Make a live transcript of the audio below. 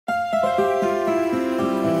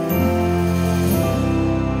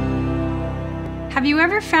Have you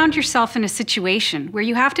ever found yourself in a situation where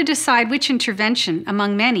you have to decide which intervention,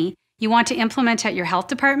 among many, you want to implement at your health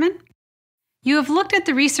department? You have looked at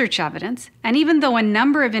the research evidence, and even though a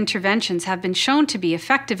number of interventions have been shown to be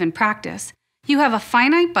effective in practice, you have a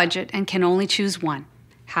finite budget and can only choose one.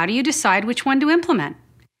 How do you decide which one to implement?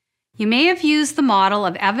 You may have used the model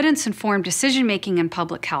of evidence-informed decision-making in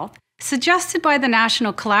public health, suggested by the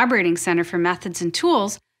National Collaborating Center for Methods and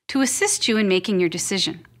Tools, to assist you in making your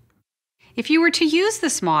decision. If you were to use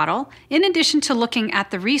this model, in addition to looking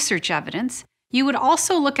at the research evidence, you would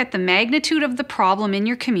also look at the magnitude of the problem in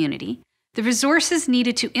your community, the resources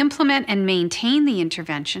needed to implement and maintain the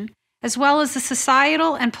intervention, as well as the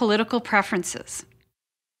societal and political preferences.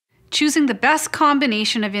 Choosing the best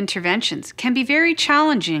combination of interventions can be very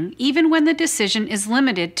challenging even when the decision is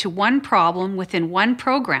limited to one problem within one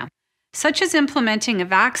program, such as implementing a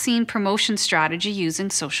vaccine promotion strategy using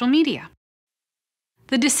social media.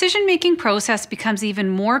 The decision-making process becomes even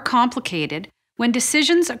more complicated when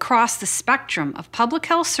decisions across the spectrum of public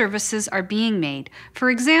health services are being made, for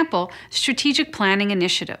example, strategic planning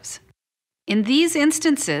initiatives. In these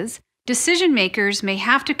instances, decision-makers may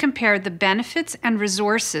have to compare the benefits and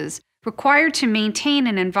resources required to maintain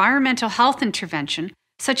an environmental health intervention,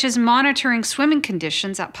 such as monitoring swimming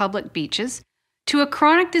conditions at public beaches, to a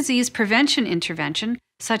chronic disease prevention intervention,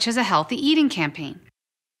 such as a healthy eating campaign.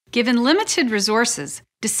 Given limited resources,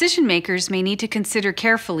 decision-makers may need to consider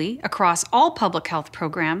carefully, across all public health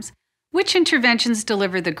programs, which interventions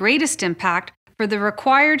deliver the greatest impact for the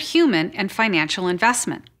required human and financial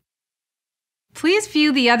investment. Please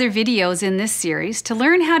view the other videos in this series to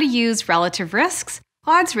learn how to use relative risks,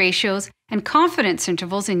 odds ratios, and confidence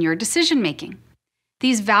intervals in your decision-making.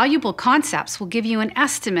 These valuable concepts will give you an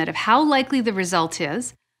estimate of how likely the result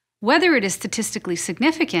is, whether it is statistically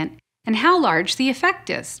significant, and how large the effect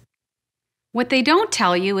is. What they don't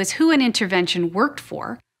tell you is who an intervention worked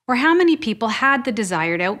for or how many people had the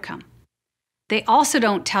desired outcome. They also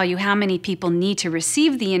don't tell you how many people need to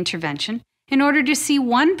receive the intervention in order to see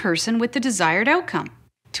one person with the desired outcome.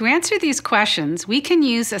 To answer these questions, we can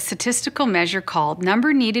use a statistical measure called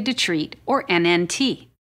number needed to treat, or NNT.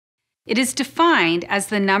 It is defined as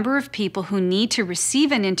the number of people who need to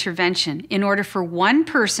receive an intervention in order for one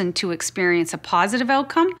person to experience a positive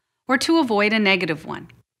outcome or to avoid a negative one.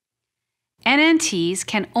 NNTs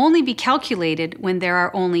can only be calculated when there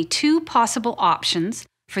are only two possible options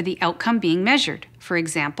for the outcome being measured. For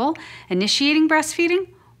example, initiating breastfeeding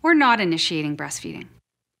or not initiating breastfeeding.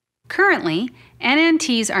 Currently,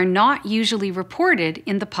 NNTs are not usually reported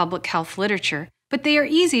in the public health literature, but they are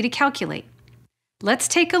easy to calculate. Let's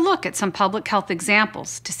take a look at some public health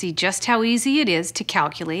examples to see just how easy it is to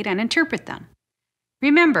calculate and interpret them.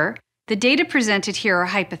 Remember, the data presented here are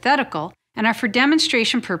hypothetical and are for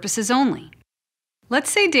demonstration purposes only.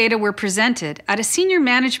 Let's say data were presented at a senior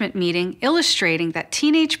management meeting illustrating that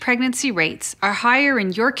teenage pregnancy rates are higher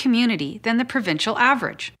in your community than the provincial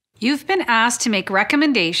average. You've been asked to make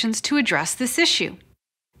recommendations to address this issue.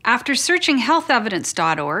 After searching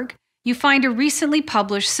healthevidence.org, you find a recently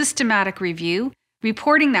published systematic review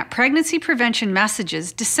reporting that pregnancy prevention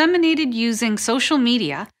messages disseminated using social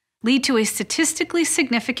media lead to a statistically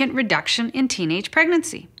significant reduction in teenage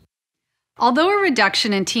pregnancy. Although a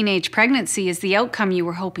reduction in teenage pregnancy is the outcome you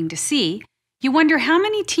were hoping to see, you wonder how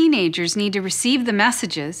many teenagers need to receive the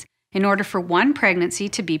messages in order for one pregnancy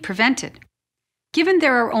to be prevented. Given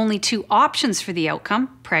there are only two options for the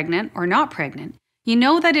outcome, pregnant or not pregnant, you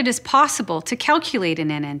know that it is possible to calculate an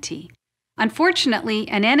NNT. Unfortunately,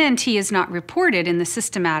 an NNT is not reported in the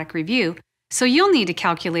systematic review, so you'll need to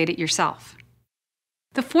calculate it yourself.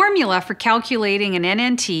 The formula for calculating an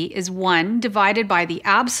NNT is 1 divided by the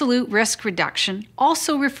absolute risk reduction,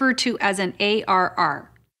 also referred to as an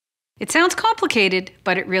ARR. It sounds complicated,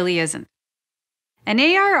 but it really isn't. An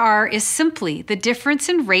ARR is simply the difference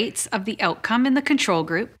in rates of the outcome in the control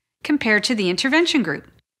group compared to the intervention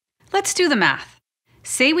group. Let's do the math.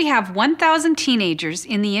 Say we have 1,000 teenagers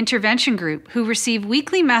in the intervention group who receive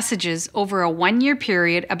weekly messages over a one-year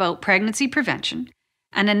period about pregnancy prevention,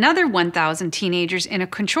 and another 1,000 teenagers in a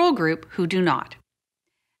control group who do not.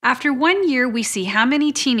 After 1 year, we see how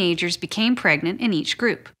many teenagers became pregnant in each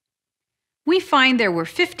group. We find there were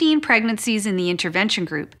 15 pregnancies in the intervention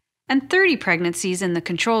group and 30 pregnancies in the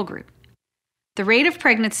control group. The rate of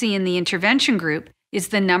pregnancy in the intervention group is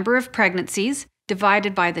the number of pregnancies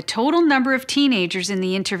divided by the total number of teenagers in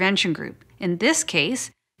the intervention group. In this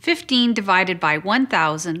case, 15 divided by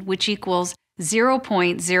 1,000, which equals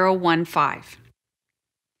 0.015.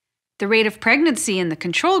 The rate of pregnancy in the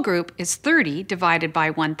control group is 30 divided by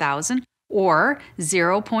 1,000, or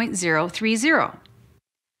 0.030.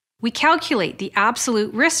 We calculate the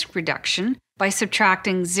absolute risk reduction, by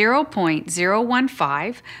subtracting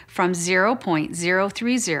 0.015 from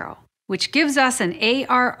 0.030, which gives us an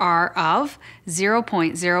ARR of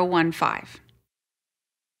 0.015.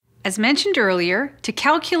 As mentioned earlier, to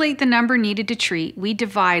calculate the number needed to treat, we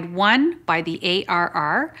divide 1 by the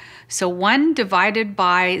ARR, so 1 divided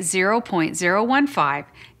by 0.015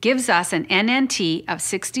 gives us an NNT of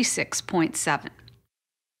 66.7.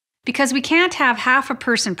 Because we can't have half a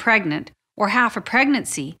person pregnant or half a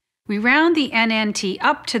pregnancy, we round the NNT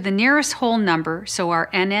up to the nearest whole number, so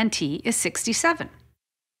our NNT is 67.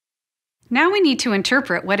 Now we need to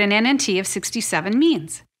interpret what an NNT of 67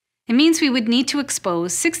 means. It means we would need to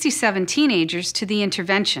expose 67 teenagers to the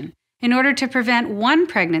intervention in order to prevent one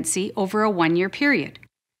pregnancy over a 1-year period.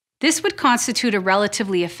 This would constitute a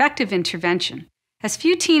relatively effective intervention, as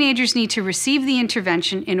few teenagers need to receive the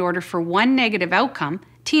intervention in order for one negative outcome,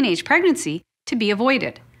 teenage pregnancy, to be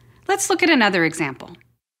avoided. Let's look at another example.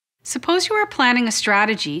 Suppose you are planning a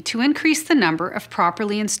strategy to increase the number of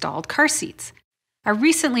properly installed car seats. A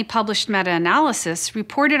recently published meta-analysis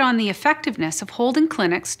reported on the effectiveness of holding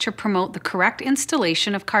clinics to promote the correct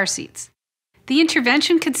installation of car seats. The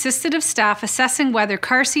intervention consisted of staff assessing whether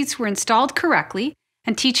car seats were installed correctly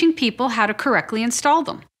and teaching people how to correctly install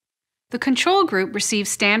them. The control group received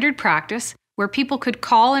standard practice where people could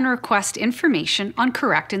call and request information on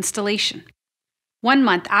correct installation. 1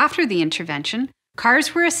 month after the intervention,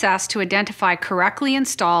 cars were assessed to identify correctly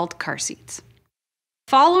installed car seats.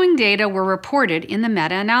 Following data were reported in the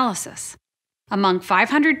meta-analysis. Among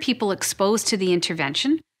 500 people exposed to the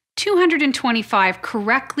intervention, 225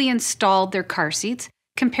 correctly installed their car seats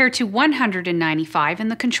compared to 195 in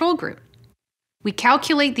the control group. We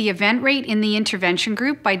calculate the event rate in the intervention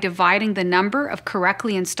group by dividing the number of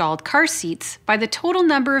correctly installed car seats by the total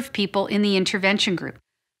number of people in the intervention group.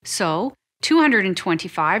 So,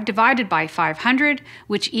 225 divided by 500,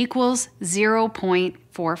 which equals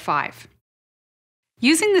 0.45.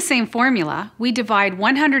 Using the same formula, we divide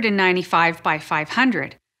 195 by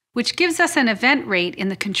 500, which gives us an event rate in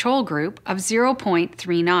the control group of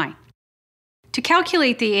 0.39. To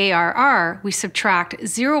calculate the ARR, we subtract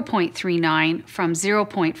 0.39 from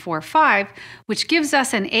 0.45, which gives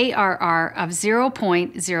us an ARR of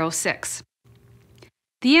 0.06.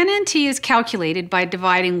 The NNT is calculated by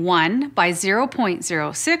dividing 1 by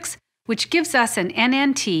 0.06, which gives us an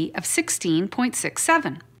NNT of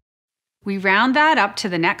 16.67. We round that up to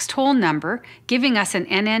the next whole number, giving us an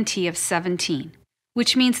NNT of 17,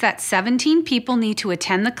 which means that 17 people need to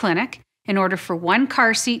attend the clinic in order for one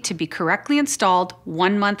car seat to be correctly installed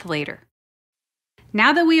 1 month later.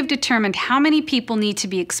 Now that we have determined how many people need to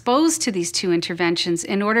be exposed to these two interventions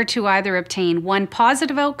in order to either obtain one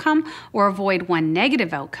positive outcome or avoid one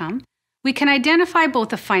negative outcome, we can identify both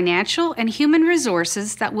the financial and human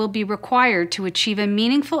resources that will be required to achieve a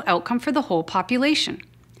meaningful outcome for the whole population.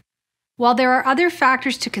 While there are other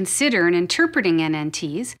factors to consider in interpreting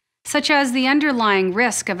NNTs, such as the underlying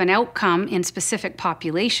risk of an outcome in specific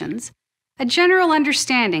populations, a general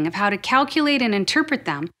understanding of how to calculate and interpret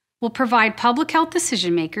them will provide public health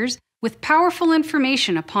decision makers with powerful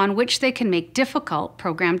information upon which they can make difficult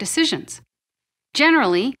program decisions.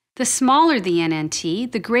 Generally, the smaller the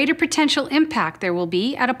NNT, the greater potential impact there will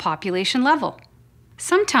be at a population level.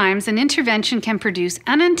 Sometimes an intervention can produce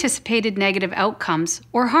unanticipated negative outcomes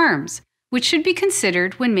or harms, which should be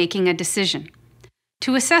considered when making a decision.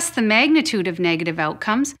 To assess the magnitude of negative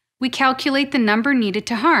outcomes, we calculate the number needed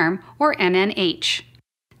to harm, or NNH.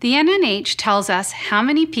 The NNH tells us how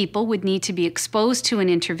many people would need to be exposed to an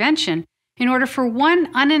intervention in order for one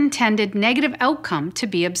unintended negative outcome to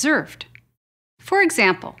be observed. For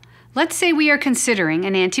example, let's say we are considering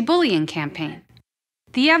an anti-bullying campaign.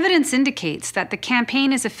 The evidence indicates that the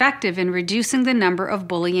campaign is effective in reducing the number of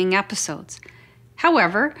bullying episodes.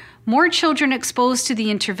 However, more children exposed to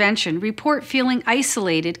the intervention report feeling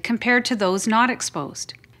isolated compared to those not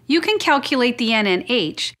exposed. You can calculate the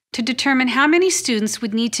NNH to determine how many students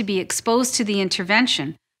would need to be exposed to the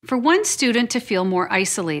intervention for one student to feel more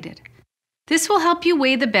isolated. This will help you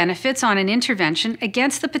weigh the benefits on an intervention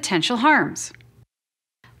against the potential harms.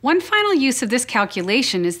 One final use of this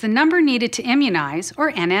calculation is the number needed to immunize,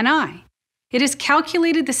 or NNI. It is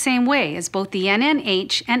calculated the same way as both the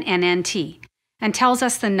NNH and NNT, and tells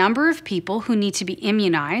us the number of people who need to be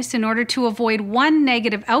immunized in order to avoid one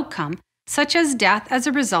negative outcome, such as death as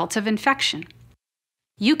a result of infection.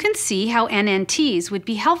 You can see how NNTs would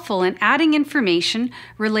be helpful in adding information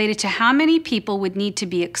related to how many people would need to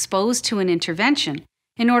be exposed to an intervention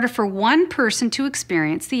in order for one person to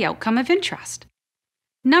experience the outcome of interest.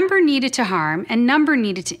 Number needed to harm and number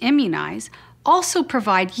needed to immunize also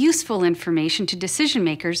provide useful information to decision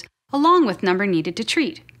makers along with number needed to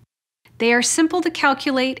treat. They are simple to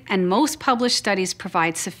calculate, and most published studies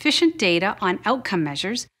provide sufficient data on outcome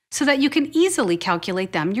measures so that you can easily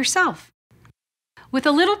calculate them yourself. With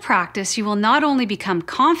a little practice, you will not only become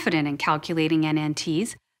confident in calculating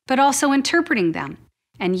NNTs, but also interpreting them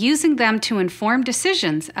and using them to inform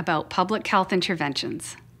decisions about public health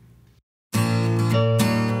interventions.